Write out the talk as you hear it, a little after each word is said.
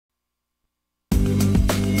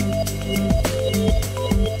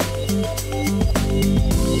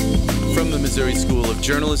Missouri School of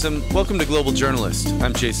Journalism. Welcome to Global Journalist.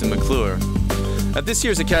 I'm Jason McClure. At this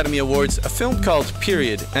year's Academy Awards, a film called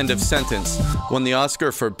Period, End of Sentence won the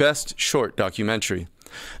Oscar for Best Short Documentary.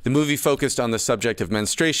 The movie focused on the subject of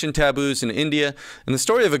menstruation taboos in India and the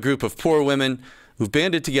story of a group of poor women who've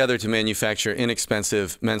banded together to manufacture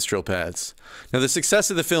inexpensive menstrual pads. Now, the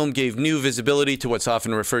success of the film gave new visibility to what's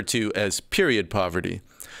often referred to as period poverty.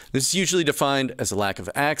 This is usually defined as a lack of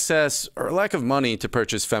access or a lack of money to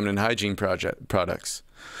purchase feminine hygiene products.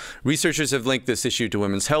 Researchers have linked this issue to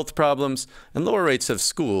women's health problems and lower rates of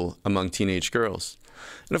school among teenage girls.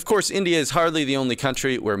 And of course, India is hardly the only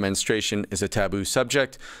country where menstruation is a taboo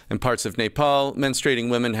subject. In parts of Nepal, menstruating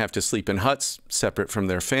women have to sleep in huts, separate from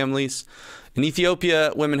their families. In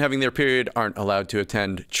Ethiopia, women having their period aren't allowed to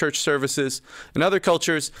attend church services. In other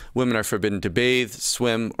cultures, women are forbidden to bathe,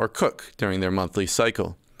 swim, or cook during their monthly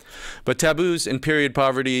cycle. But taboos and period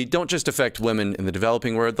poverty don't just affect women in the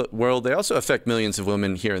developing world, they also affect millions of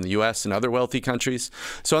women here in the US and other wealthy countries.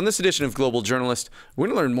 So on this edition of Global Journalist, we're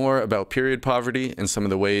going to learn more about period poverty and some of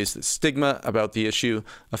the ways that stigma about the issue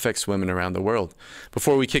affects women around the world.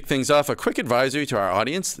 Before we kick things off, a quick advisory to our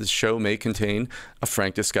audience. This show may contain a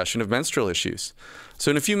frank discussion of menstrual issues. So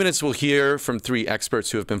in a few minutes, we'll hear from three experts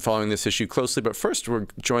who have been following this issue closely. But first, we're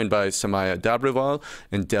joined by Samaya Dabrawal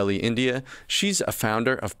in Delhi, India. She's a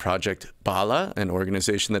founder of Project Bala, an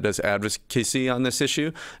organization that does advocacy on this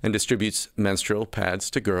issue and distributes menstrual pads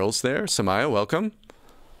to girls there. Samaya, welcome.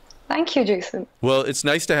 Thank you, Jason. Well, it's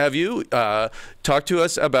nice to have you. Talk to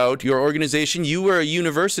us about your organization. You were a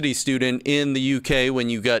university student in the UK when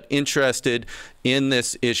you got interested in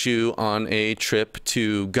this issue on a trip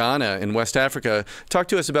to Ghana in West Africa. Talk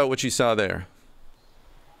to us about what you saw there.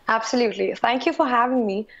 Absolutely. Thank you for having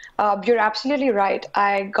me. You're absolutely right.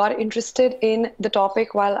 I got interested in the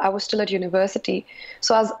topic while I was still at university.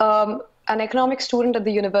 So as an economics student at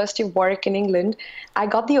the University of Warwick in England, I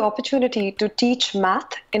got the opportunity to teach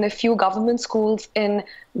math in a few government schools in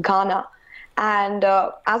Ghana. And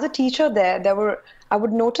as a teacher there, I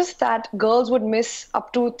would notice that girls would miss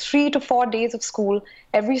up to 3 to 4 days of school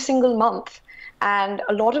every single month. And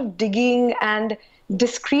a lot of digging and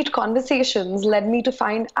discreet conversations led me to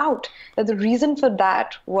find out that the reason for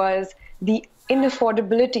that was the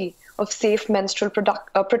inaffordability of safe menstrual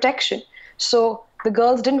protection. So the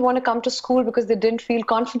girls didn't want to come to school because they didn't feel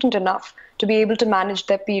confident enough to be able to manage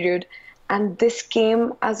their period. And this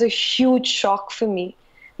came as a huge shock for me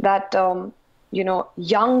that,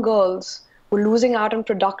 young girls were losing out on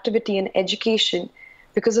productivity and education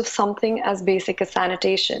because of something as basic as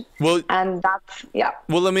sanitation. Well, and that's, yeah.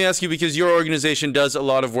 Well, let me ask you, because your organization does a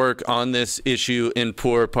lot of work on this issue in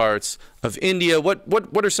poor parts of India. What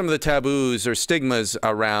are some of the taboos or stigmas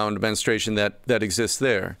around menstruation that exist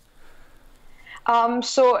there?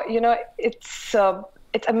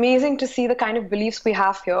 It's amazing to see the kind of beliefs we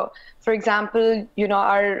have here. For example,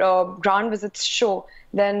 our ground visits show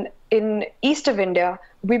then in east of India,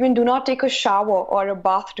 women do not take a shower or a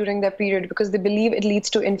bath during their period because they believe it leads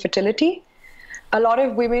to infertility. A lot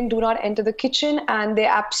of women do not enter the kitchen, and they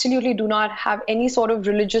absolutely do not have any sort of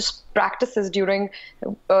religious practices during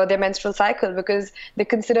their menstrual cycle because they're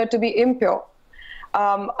considered to be impure.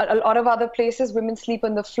 A lot of other places, women sleep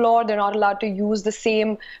on the floor. They're not allowed to use the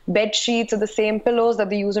same bed sheets or the same pillows that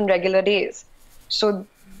they use on regular days. So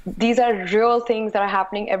these are real things that are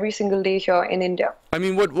happening every single day here in India. I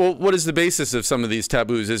mean, what is the basis of some of these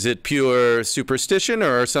taboos? Is it pure superstition,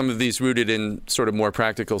 or are some of these rooted in sort of more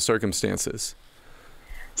practical circumstances?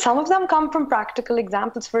 Some of them come from practical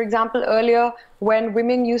examples. For example, earlier when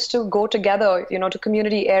women used to go together, to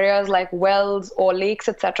community areas like wells or lakes,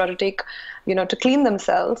 etc., to clean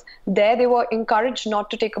themselves, they were encouraged not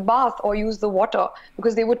to take a bath or use the water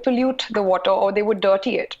because they would pollute the water or they would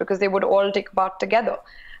dirty it because they would all take a bath together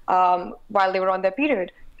while they were on their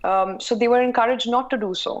period. So they were encouraged not to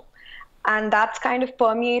do so. And that's kind of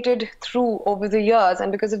permeated through over the years.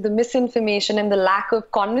 And because of the misinformation and the lack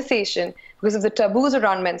of conversation, because of the taboos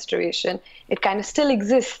around menstruation, it kind of still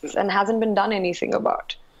exists and hasn't been done anything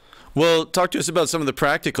about. Well, talk to us about some of the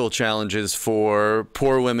practical challenges for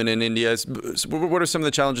poor women in India. What are some of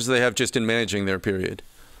the challenges they have just in managing their period?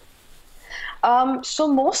 So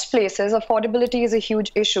most places, affordability is a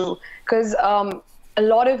huge issue because a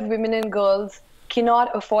lot of women and girls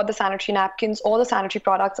cannot afford the sanitary napkins or the sanitary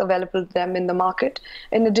products available to them in the market.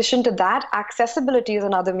 In addition to that, accessibility is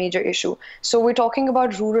another major issue. So we're talking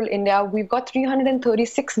about rural India. We've got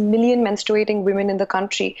 336 million menstruating women in the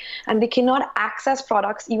country, and they cannot access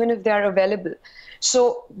products even if they are available.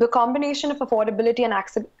 So the combination of affordability and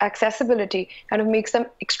accessibility kind of makes them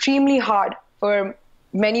extremely hard for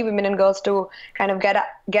many women and girls to kind of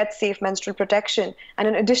get safe menstrual protection. And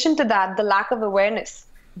in addition to that, the lack of awareness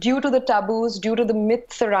due to the taboos, due to the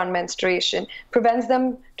myths around menstruation, prevents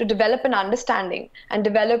them to develop an understanding and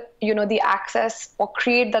develop, the access or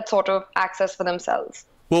create that sort of access for themselves.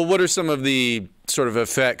 Well, what are some of the sort of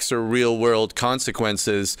effects or real world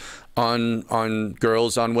consequences on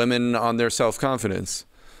girls, on women, on their self-confidence?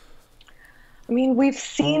 I mean, we've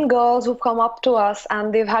seen girls who've come up to us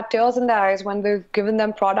and they've had tears in their eyes when we've given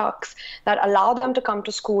them products that allow them to come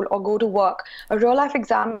to school or go to work. A real life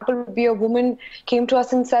example would be a woman came to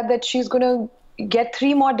us and said that she's going to get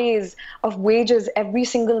 3 more days of wages every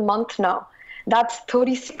single month now. That's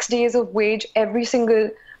 36 days of wage every single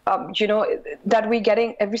that we're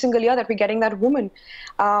getting every single year that we're getting that woman.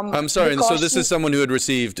 I'm sorry, and so this is someone who had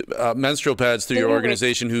received menstrual pads through your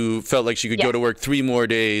organization who felt like she could go to work 3 more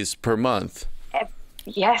days per month.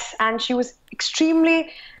 Yes, and she was extremely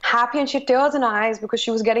happy and she had tears in her eyes because she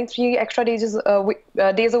was getting 3 extra days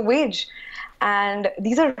of wage. And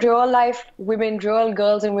these are real life women, real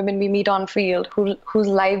girls and women we meet on field whose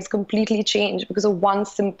lives completely change because of one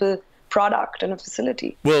simple product and a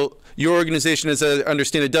facility. Well, your organization, as I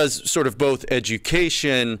understand it, does sort of both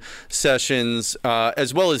education sessions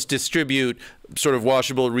as well as distribute sort of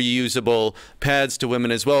washable, reusable pads to women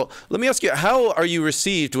as well. Let me ask you, how are you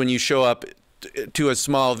received when you show up to a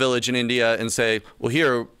small village in India and say,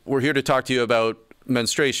 well, we're here to talk to you about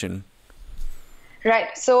menstruation?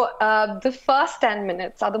 Right. So the first 10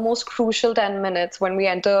 minutes are the most crucial 10 minutes when we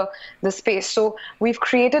enter the space. So we've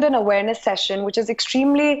created an awareness session, which is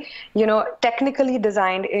extremely, technically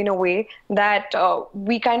designed in a way that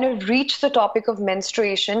we kind of reach the topic of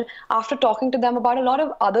menstruation after talking to them about a lot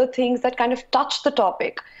of other things that kind of touch the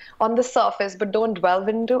topic on the surface, but don't delve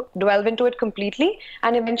into it completely.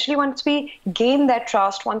 And eventually, once we gain that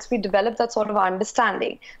trust, once we develop that sort of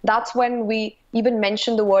understanding, that's when we even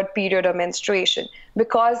mention the word period or menstruation.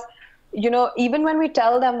 Because, even when we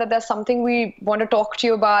tell them that there's something we want to talk to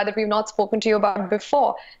you about that we've not spoken to you about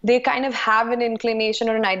before, they kind of have an inclination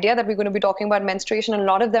or an idea that we're going to be talking about menstruation. And a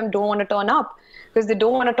lot of them don't want to turn up because they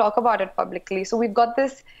don't want to talk about it publicly. So we've got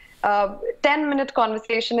this 10-minute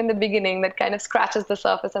conversation in the beginning that kind of scratches the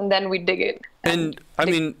surface, and then we dig in. And I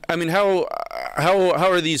mean, how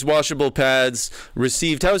are these washable pads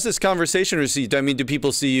received? How is this conversation received? I mean, do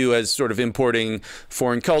people see you as sort of importing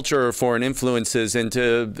foreign culture or foreign influences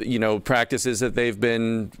into, practices that they've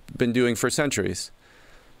been doing for centuries?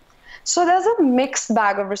 So there's a mixed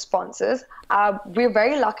bag of responses. We're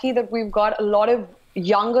very lucky that we've got a lot of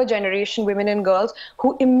younger generation women and girls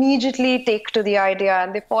who immediately take to the idea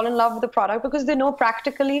and they fall in love with the product because they know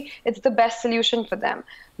practically it's the best solution for them.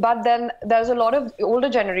 But then there's a lot of older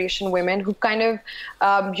generation women who kind of,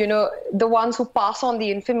 the ones who pass on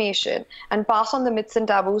the information and pass on the myths and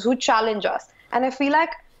taboos, who challenge us. And I feel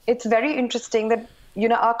like it's very interesting that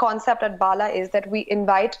our concept at Bala is that we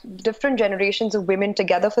invite different generations of women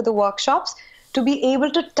together for the workshops to be able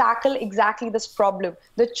to tackle exactly this problem,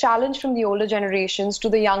 the challenge from the older generations to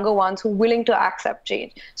the younger ones who are willing to accept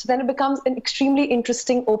change. So then it becomes an extremely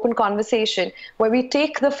interesting open conversation where we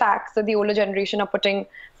take the facts that the older generation are putting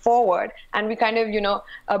forward and we kind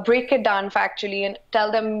of, break it down factually and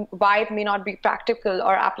tell them why it may not be practical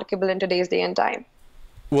or applicable in today's day and time.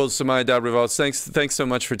 Well, Samaya Dabreval, thanks so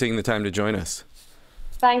much for taking the time to join us.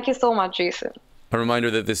 Thank you so much, Jason. A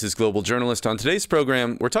reminder that this is Global Journalist. On today's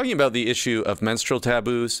program, we're talking about the issue of menstrual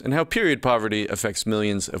taboos and how period poverty affects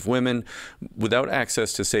millions of women without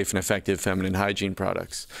access to safe and effective feminine hygiene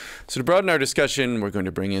products. So to broaden our discussion, we're going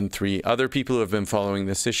to bring in 3 other people who have been following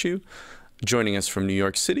this issue. Joining us from New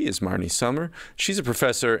York City is Marnie Summer. She's a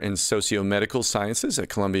professor in socio-medical sciences at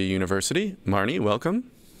Columbia University. Marnie,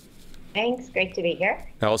 welcome. Thanks. Great to be here.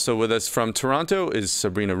 Also with us from Toronto is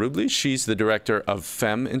Sabrina Rubley. She's the director of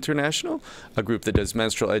FEM International, a group that does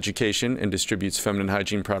menstrual education and distributes feminine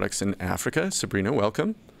hygiene products in Africa. Sabrina,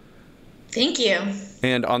 welcome. Thank you.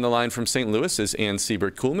 And on the line from St. Louis is Ann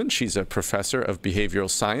Siebert-Kuhlman. She's a professor of behavioral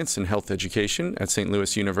science and health education at St.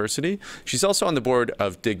 Louis University. She's also on the board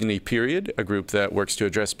of Dignity Period, a group that works to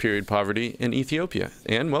address period poverty in Ethiopia.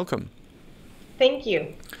 Ann, welcome. Thank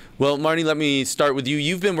you. Well, Marnie, let me start with you.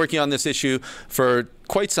 You've been working on this issue for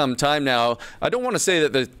quite some time now. I don't want to say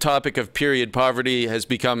that the topic of period poverty has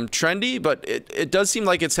become trendy, but it does seem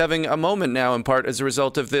like it's having a moment now, in part as a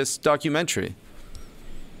result of this documentary.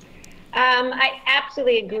 I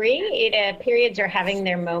absolutely agree. Periods are having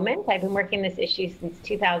their moment. I've been working this issue since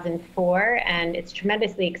 2004, and it's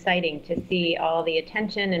tremendously exciting to see all the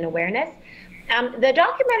attention and awareness. The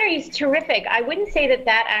documentary is terrific. I wouldn't say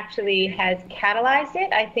that actually has catalyzed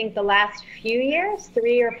it. I think the last few years,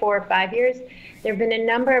 3 or 4 or 5 years, there have been a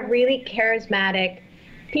number of really charismatic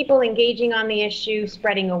people engaging on the issue,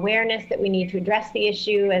 spreading awareness that we need to address the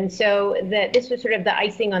issue. And so this was sort of the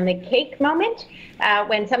icing on the cake moment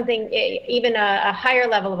when something, even a higher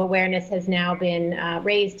level of awareness has now been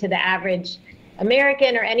raised to the average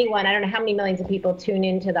American or anyone. I don't know how many millions of people tune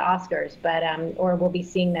into the Oscars, but or will be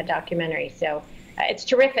seeing that documentary. So it's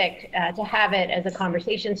terrific to have it as a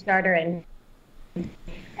conversation starter.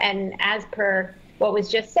 And as per what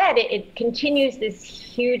was just said, it continues this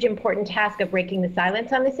huge, important task of breaking the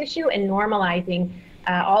silence on this issue and normalizing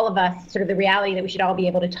all of us, sort of the reality that we should all be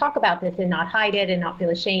able to talk about this and not hide it and not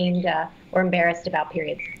feel ashamed or embarrassed about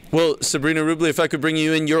periods. Well, Sabrina Rubley, if I could bring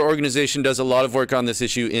you in, your organization does a lot of work on this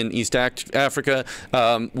issue in East Africa.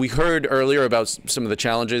 We heard earlier about some of the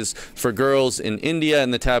challenges for girls in India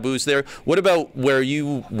and the taboos there. What about where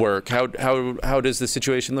you work? How does the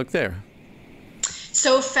situation look there?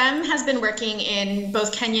 So FEM has been working in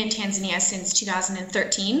both Kenya and Tanzania since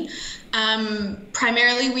 2013.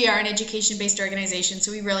 Primarily, we are an education-based organization, so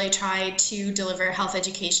we really try to deliver health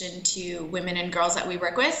education to women and girls that we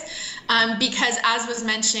work with. Because as was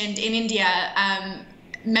mentioned in India,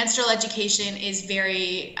 menstrual education is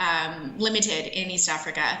very limited in East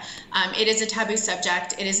Africa. It is a taboo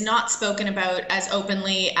subject. It is not spoken about as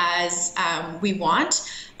openly as we want.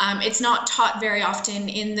 It's not taught very often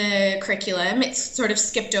in the curriculum. It's sort of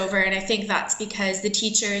skipped over, and I think that's because the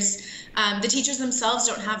teachers themselves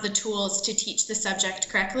don't have the tools to teach the subject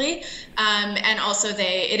correctly, and also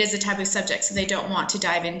it is a taboo subject, so they don't want to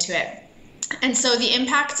dive into it. And so the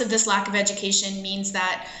impacts of this lack of education means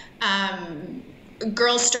that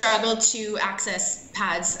girls struggle to access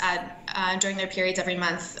pads during their periods every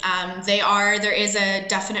month. There is a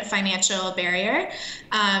definite financial barrier,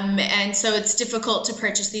 and so it's difficult to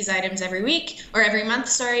purchase these items every week or every month,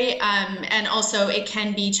 sorry, and also it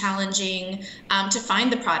can be challenging to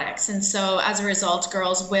find the products. And so as a result,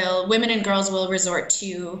 women and girls will resort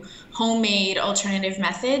to homemade alternative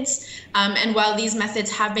methods. And while these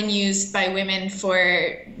methods have been used by women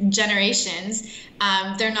for generations,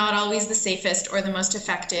 they're not always the safest or the most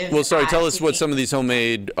effective. Well, sorry, tell us what some of these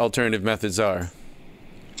homemade alternative methods are.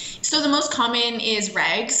 So the most common is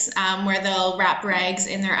rags, where they'll wrap rags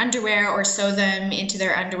in their underwear or sew them into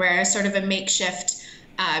their underwear, sort of a makeshift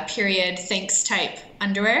period thinks type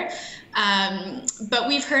underwear. But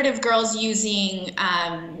we've heard of girls using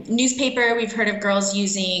newspaper, we've heard of girls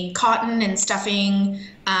using cotton and stuffing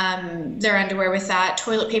their underwear with that,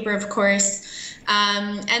 toilet paper, of course.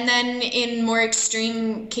 And then in more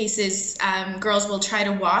extreme cases, girls will try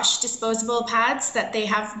to wash disposable pads that they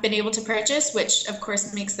have been able to purchase, which of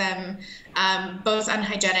course makes them both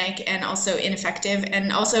unhygienic and also ineffective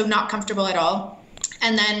and also not comfortable at all.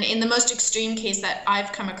 And then in the most extreme case that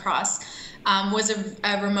I've come across was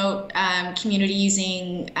a remote community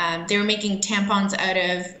using, they were making tampons out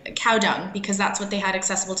of cow dung because that's what they had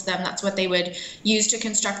accessible to them. That's what they would use to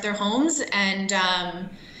construct their homes. And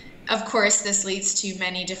of course, this leads to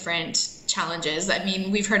many different challenges. I mean,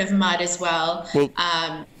 we've heard of mud as well.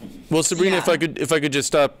 Well, Sabrina, yeah. if I could just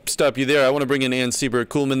stop you there, I want to bring in Ann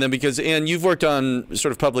Siebert-Kuhlman then, because Ann, you've worked on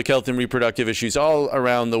sort of public health and reproductive issues all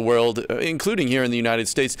around the world, including here in the United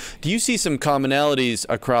States. Do you see some commonalities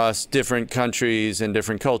across different countries and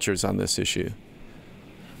different cultures on this issue?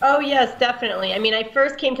 Oh, yes, definitely. I mean, I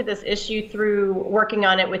first came to this issue through working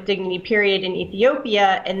on it with Dignity Period in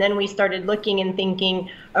Ethiopia, and then we started looking and thinking,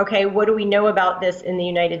 okay, what do we know about this in the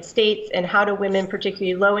United States, and how do women,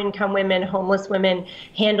 particularly low-income women, homeless women,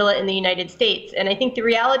 handle it in the United States? And I think the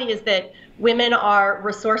reality is that women are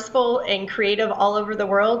resourceful and creative all over the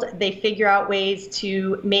world. They figure out ways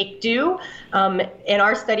to make do. In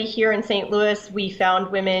our study here in St. Louis, we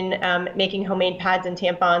found women making homemade pads and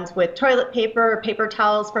tampons with toilet paper, paper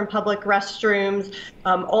towels from public restrooms,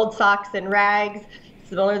 old socks and rags,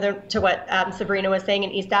 similar to what Sabrina was saying in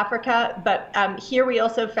East Africa. But here we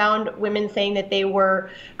also found women saying that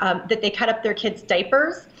they cut up their kids'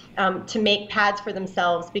 diapers to make pads for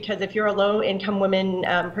themselves, because if you're a low-income woman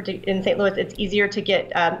in St. Louis, it's easier to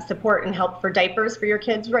get support and help for diapers for your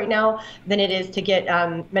kids right now than it is to get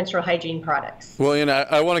menstrual hygiene products. Well, and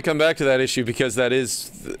I want to come back to that issue because that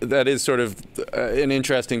is sort of an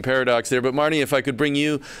interesting paradox there. But Marnie, if I could bring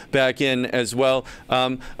you back in as well,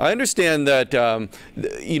 I understand that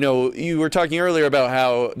you were talking earlier about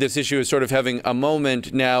how this issue is sort of having a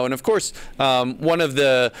moment now, and of course, one of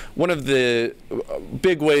the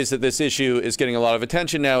big ways that this issue is getting a lot of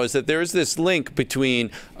attention now is that there is this link between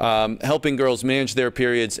helping girls manage their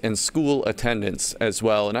periods and school attendance as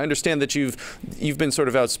well. And I understand that you've been sort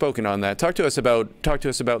of outspoken on that. Talk to us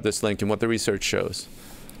about this link and what the research shows.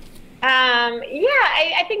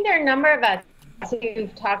 I think there are a number of us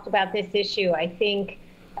who've talked about this issue. I think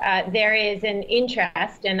there is an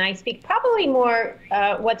interest, and I speak probably more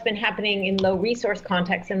what's been happening in low resource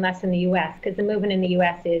contexts and less in the US, because the movement in the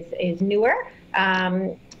US is newer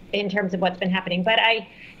in terms of what's been happening. But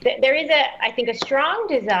there is I think a strong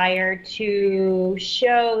desire to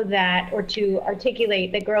show that, or to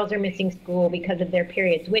articulate that girls are missing school because of their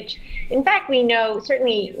periods, which in fact we know,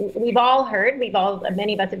 certainly we've all heard,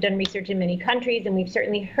 many of us have done research in many countries, and we've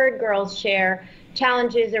certainly heard girls share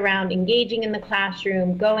challenges around engaging in the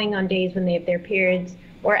classroom, going on days when they have their periods,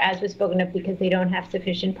 or as was spoken of, because they don't have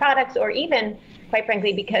sufficient products, or even, quite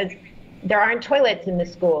frankly, because there aren't toilets in the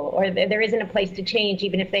school, or there isn't a place to change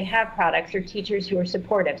even if they have products, or teachers who are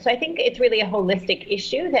supportive. So I think it's really a holistic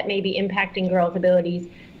issue that may be impacting girls' abilities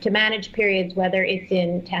to manage periods, whether it's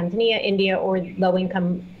in Tanzania, India, or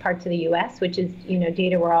low-income parts of the US, which is,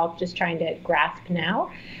 data we're all just trying to grasp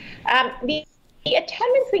now. The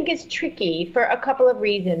attendance link is tricky for a couple of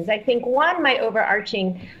reasons. I think one, my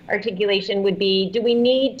overarching articulation would be, do we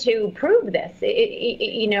need to prove this?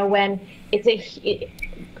 When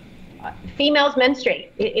females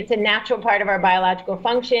menstruate, it's a natural part of our biological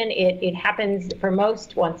function. It happens for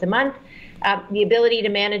most once a month. The ability to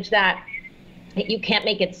manage that, you can't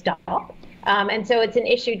make it stop. And so it's an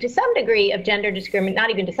issue to some degree of gender discrimination, not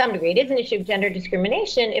even to some degree, it is an issue of gender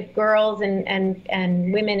discrimination if girls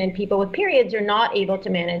and women and people with periods are not able to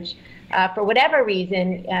manage for whatever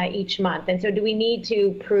reason each month. And so do we need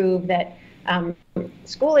to prove that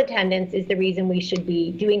school attendance is the reason we should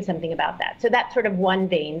be doing something about that? So that's sort of one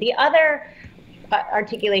vein. The other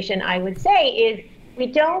articulation I would say is we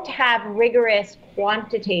don't have rigorous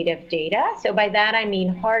quantitative data. So by that I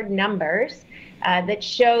mean hard numbers that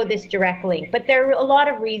show this direct link. But there are a lot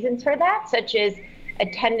of reasons for that, such as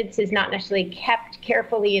attendance is not necessarily kept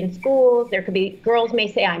carefully in schools. There could be, girls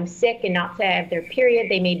may say I'm sick and not say I have their period.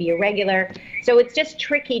 They may be irregular. So it's just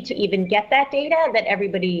tricky to even get that data that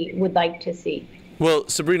everybody would like to see. Well,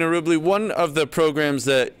 Sabrina Rubley, one of the programs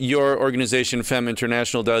that your organization, Femme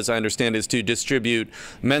International, does, I understand, is to distribute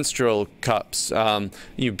menstrual cups.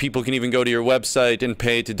 People can even go to your website and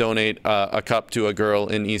pay to donate a cup to a girl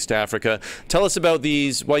in East Africa. Tell us about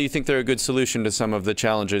these, why you think they're a good solution to some of the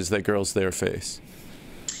challenges that girls there face.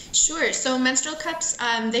 Sure. So menstrual cups,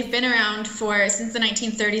 they've been around since the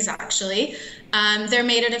 1930s, actually. They're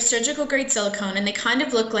made out of surgical grade silicone, and they kind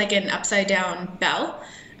of look like an upside down bell,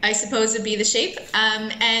 I suppose would be the shape.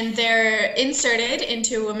 And they're inserted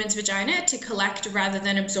into a woman's vagina to collect rather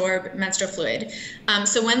than absorb menstrual fluid.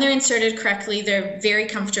 So when they're inserted correctly, they're very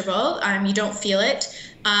comfortable. You don't feel it.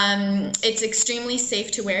 It's extremely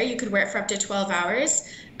safe to wear. You could wear it for up to 12 hours.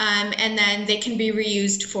 And then they can be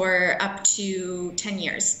reused for up to 10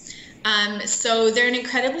 years. So they're an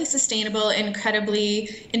incredibly sustainable, incredibly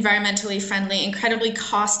environmentally friendly, incredibly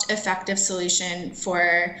cost-effective solution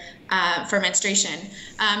for menstruation.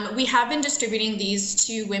 We have been distributing these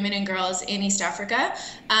to women and girls in East Africa.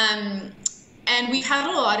 And we've had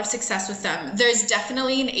a lot of success with them. There's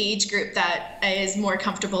definitely an age group that is more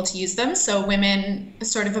comfortable to use them. So women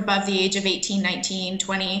sort of above the age of 18, 19,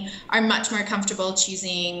 20 are much more comfortable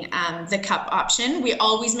choosing the cup option. We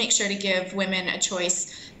always make sure to give women a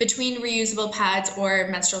choice between reusable pads or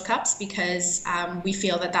menstrual cups because we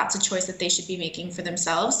feel that that's a choice that they should be making for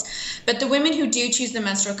themselves. But the women who do choose the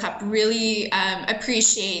menstrual cup really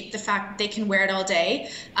appreciate the fact that they can wear it all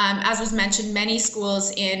day. As was mentioned, many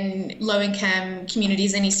schools in low-income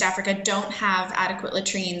communities in East Africa don't have adequate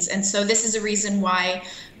latrines, and so this is a reason why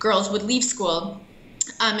girls would leave school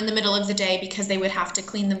in the middle of the day because they would have to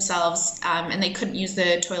clean themselves and they couldn't use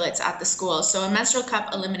the toilets at the school. So a menstrual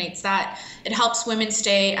cup eliminates that. It helps women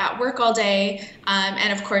stay at work all day.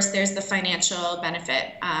 And of course, there's the financial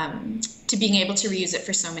benefit to being able to reuse it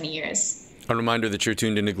for so many years. A reminder that you're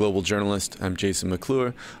tuned into Global Journalist. I'm Jason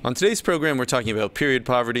McClure. On today's program, we're talking about period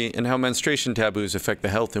poverty and how menstruation taboos affect the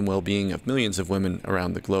health and well-being of millions of women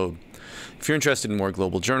around the globe. If you're interested in more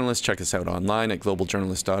Global Journalists, check us out online at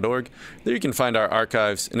globaljournalist.org. There you can find our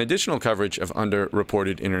archives and additional coverage of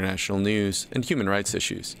underreported international news and human rights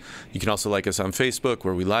issues. You can also like us on Facebook,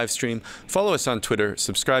 where we live stream, follow us on Twitter,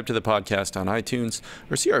 subscribe to the podcast on iTunes,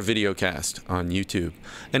 or see our video cast on YouTube.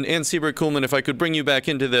 And Ann Siebert-Kuhlmann, if I could bring you back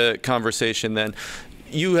into the conversation then.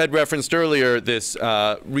 You had referenced earlier this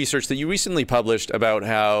research that you recently published about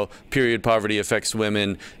how period poverty affects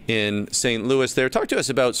women in St. Louis there. Talk to us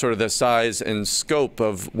about sort of the size and scope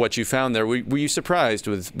of what you found there. Were you surprised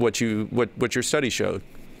with what your study showed?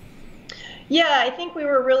 Yeah, I think we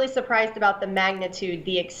were really surprised about the magnitude,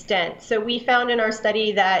 the extent. So we found in our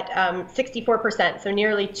study that 64%, so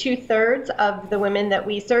nearly 2/3 of the women that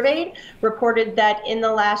we surveyed, reported that in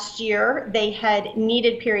the last year they had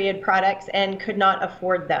needed period products and could not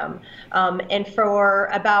afford them. And for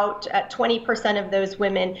about 20% of those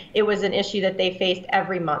women, it was an issue that they faced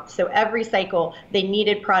every month. So every cycle they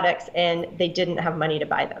needed products and they didn't have money to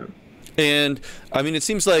buy them. And I mean, it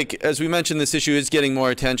seems like, as we mentioned, this issue is getting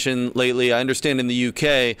more attention lately. I understand in the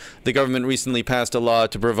UK, the government recently passed a law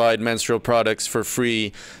to provide menstrual products for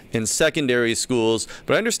free in secondary schools.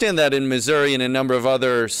 But I understand that in Missouri and a number of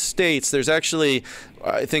other states, there's actually,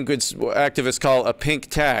 I think it's activists call a pink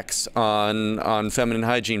tax on feminine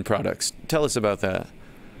hygiene products. Tell us about that.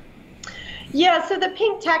 Yeah, so the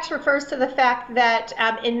pink tax refers to the fact that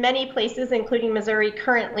in many places, including Missouri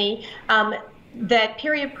currently, that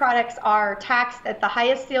period products are taxed at the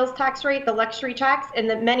highest sales tax rate, the luxury tax, and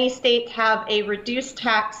that many states have a reduced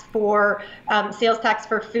tax for sales tax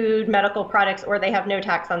for food, medical products, or they have no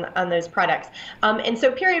tax on those products. And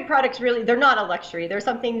so period products really, they're not a luxury. They're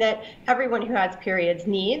something that everyone who has periods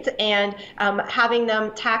needs, and having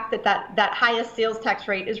them taxed at that highest sales tax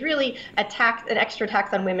rate is really an extra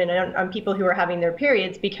tax on women and on people who are having their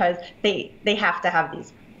periods because they have to have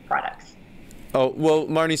these products. Oh, well,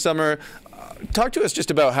 Marnie Summer, talk to us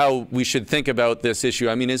just about how we should think about this issue.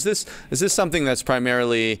 I mean, is this something that's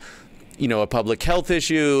primarily, you know, a public health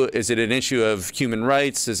issue? Is it an issue of human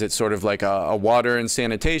rights? Is it sort of like a water and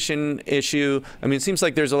sanitation issue? I mean, it seems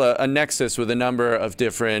like there's a nexus with a number of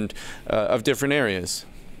different areas.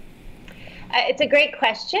 It's a great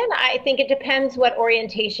question. I think it depends what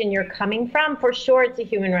orientation you're coming from. For sure, it's a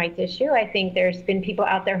human rights issue. I think there's been people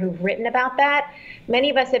out there who've written about that. Many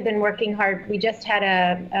of us have been working hard. We just had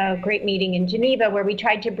a great meeting in Geneva where we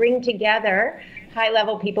tried to bring together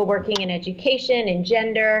high-level people working in education, in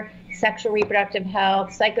gender, sexual reproductive health,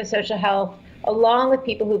 psychosocial health, along with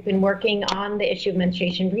people who've been working on the issue of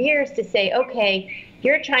menstruation for years to say, okay,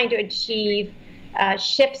 you're trying to achieve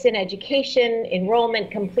shifts in education,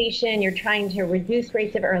 enrollment, completion. You're trying to reduce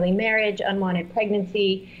rates of early marriage, unwanted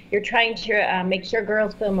pregnancy. You're trying to make sure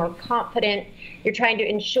girls feel more confident. You're trying to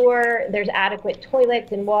ensure there's adequate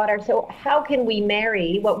toilets and water. So how can we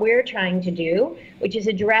marry what we're trying to do, which is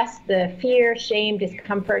address the fear, shame,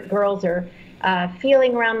 discomfort girls are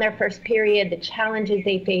feeling around their first period, the challenges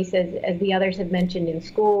they face, as the others have mentioned, in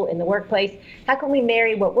school, in the workplace. How can we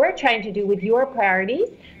marry what we're trying to do with your priorities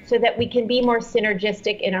so that we can be more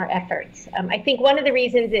synergistic in our efforts? I think one of the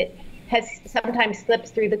reasons it has sometimes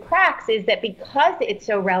slips through the cracks is that because it's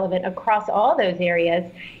so relevant across all those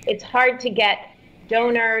areas, it's hard to get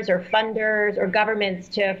donors or funders or governments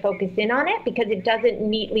to focus in on it because it doesn't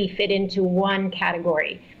neatly fit into one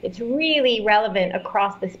category. It's really relevant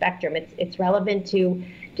across the spectrum. It's relevant to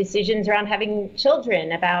decisions around having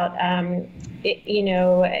children, about,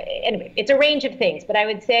 anyway, it's a range of things, but I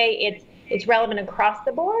would say it's relevant across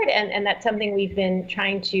the board, and that's something we've been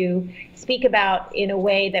trying to speak about in a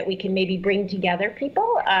way that we can maybe bring together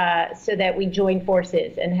people so that we join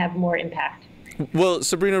forces and have more impact. Well,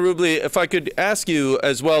 Sabrina Rubley, if I could ask you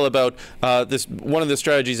as well about one of the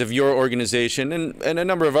strategies of your organization and a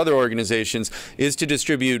number of other organizations is to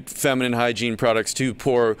distribute feminine hygiene products to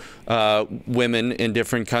poor women in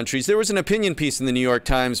different countries. There was an opinion piece in the New York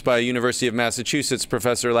Times by a University of Massachusetts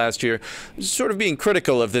professor last year sort of being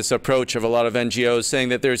critical of this approach of a lot of NGOs, saying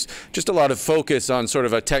that there's just a lot of focus on sort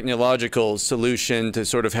of a technological solution to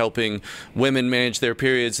sort of helping women manage their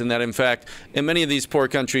periods, and that in fact in many of these poor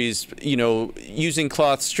countries, you know, using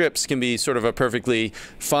cloth strips can be sort of a perfectly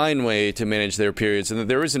fine way to manage their periods, and that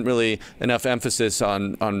there isn't really enough emphasis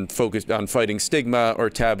on fighting stigma or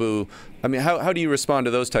taboo. I mean, how do you respond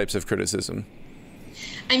to those types of criticism?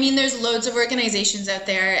 I mean, there's loads of organizations out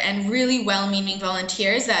there and really well-meaning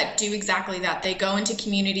volunteers that do exactly that. They go into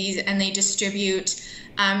communities and they distribute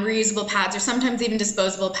reusable pads or sometimes even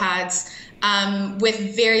disposable pads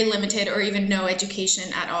with very limited or even no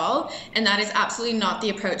education at all. And that is absolutely not the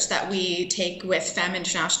approach that we take with FEM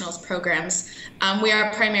International's programs. We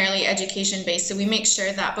are primarily education-based, so we make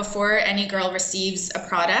sure that before any girl receives a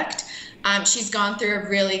product, she's gone through a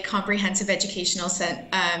really comprehensive educational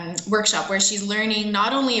workshop where she's learning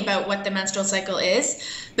not only about what the menstrual cycle is,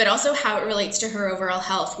 but also how it relates to her overall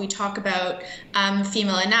health. We talk about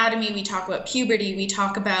female anatomy, we talk about puberty, we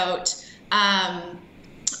talk about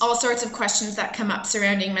all sorts of questions that come up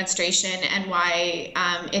surrounding menstruation and why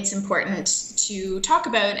it's important to talk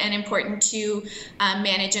about and important to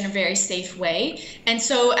manage in a very safe way. And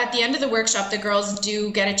so at the end of the workshop, the girls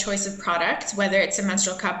do get a choice of product, whether it's a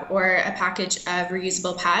menstrual cup or a package of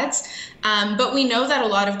reusable pads. But we know that a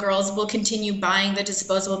lot of girls will continue buying the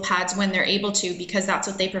disposable pads when they're able to, because that's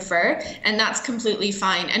what they prefer, and that's completely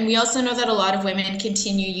fine. And we also know that a lot of women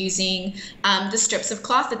continue using the strips of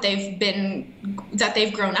cloth that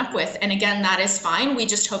they've grown up with. And again, that is fine. We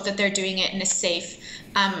just hope that they're doing it in a safe,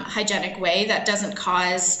 hygienic way that doesn't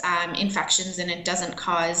cause infections and it doesn't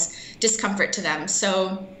cause discomfort to them.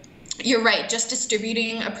 So you're right, just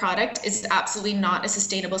distributing a product is absolutely not a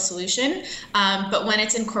sustainable solution, but when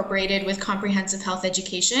it's incorporated with comprehensive health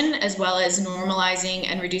education, as well as normalizing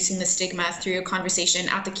and reducing the stigma through a conversation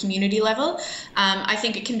at the community level, I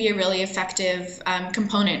think it can be a really effective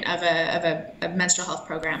component of a menstrual health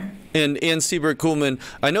program. And Ann Siebert-Kuhlman,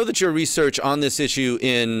 I know that your research on this issue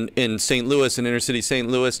in St. Louis, in inner city St.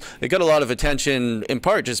 Louis, it got a lot of attention in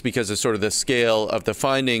part just because of sort of the scale of the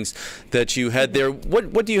findings that you had there.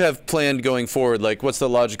 What do you have planned going forward? Like, what's the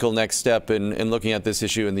logical next step in looking at this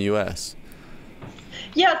issue in the U.S.?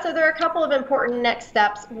 Yeah, so there are a couple of important next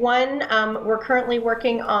steps. One, we're currently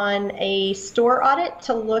working on a store audit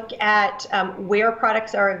to look at where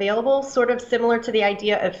products are available, sort of similar to the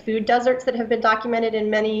idea of food deserts that have been documented in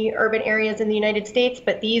many urban areas in the United States,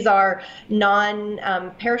 but these are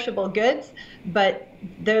non-perishable goods. But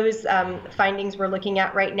those findings we're looking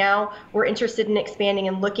at right now, we're interested in expanding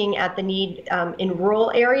and looking at the need in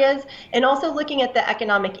rural areas, and also looking at the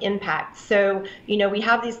economic impact. So, you know, we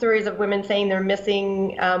have these stories of women saying they're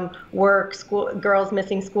missing work, school, girls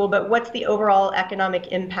missing school, but what's the overall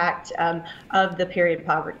economic impact of the period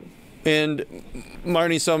poverty? And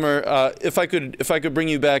Marnie Sommer, if I could bring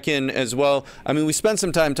you back in as well. I mean, we spent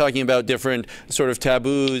some time talking about different sort of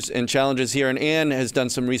taboos and challenges here, and Anne has done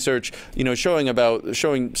some research, you know, showing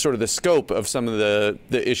sort of the scope of some of the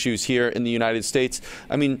issues here in the United States.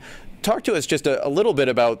 I mean, talk to us just a little bit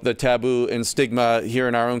about the taboo and stigma here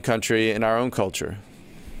in our own country, in our own culture.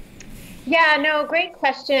 Yeah, no, great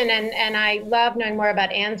question, and I love knowing more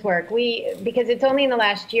about Anne's work. Because it's only in the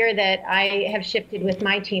last year that I have shifted with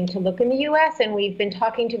my team to look in the U.S., and we've been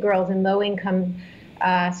talking to girls in low-income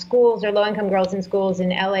schools or low-income girls in schools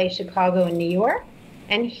in L.A., Chicago, and New York,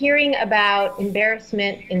 and hearing about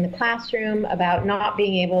embarrassment in the classroom, about not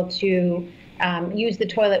being able to use the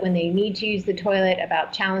toilet when they need to use the toilet,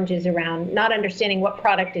 about challenges around not understanding what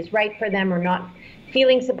product is right for them or not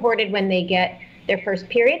feeling supported when they get their first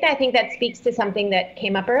period. I think that speaks to something that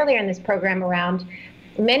came up earlier in this program around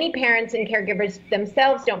many parents and caregivers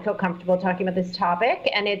themselves don't feel comfortable talking about this topic,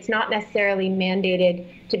 and it's not necessarily mandated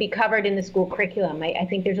to be covered in the school curriculum. I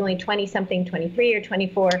think there's only 20-something, 23 or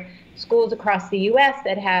 24 schools across the U.S.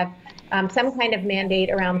 that have some kind of mandate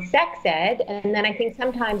around sex ed, and then I think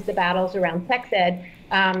sometimes the battles around sex ed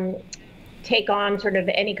take on sort of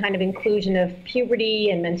any kind of inclusion of puberty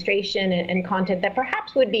and menstruation and content that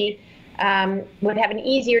perhaps would have an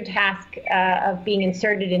easier task of being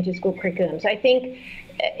inserted into school curriculum. So I think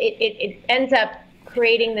it ends up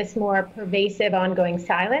creating this more pervasive ongoing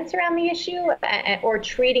silence around the issue, or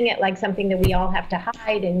treating it like something that we all have to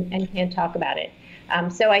hide and can't talk about it.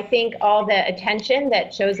 So I think all the attention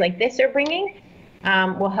that shows like this are bringing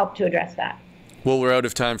will help to address that. Well, we're out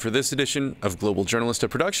of time for this edition of Global Journalist, a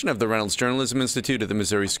production of the Reynolds Journalism Institute of the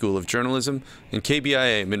Missouri School of Journalism and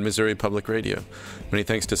KBIA, Mid-Missouri Public Radio. Many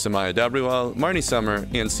thanks to Samaya Dabriwal, Marnie Sommer,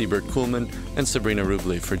 Ann Siebert-Kuhlman, and Sabrina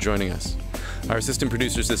Rubley for joining us. Our assistant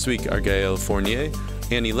producers this week are Gael Fournier,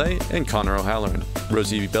 Annie Lay, and Connor O'Halloran.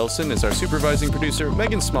 Rosie Belson is our supervising producer.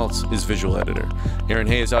 Megan Smaltz is visual editor. Aaron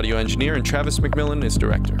Hay is audio engineer, and Travis McMillan is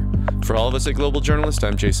director. For all of us at Global Journalist,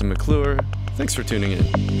 I'm Jason McClure. Thanks for tuning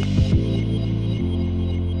in.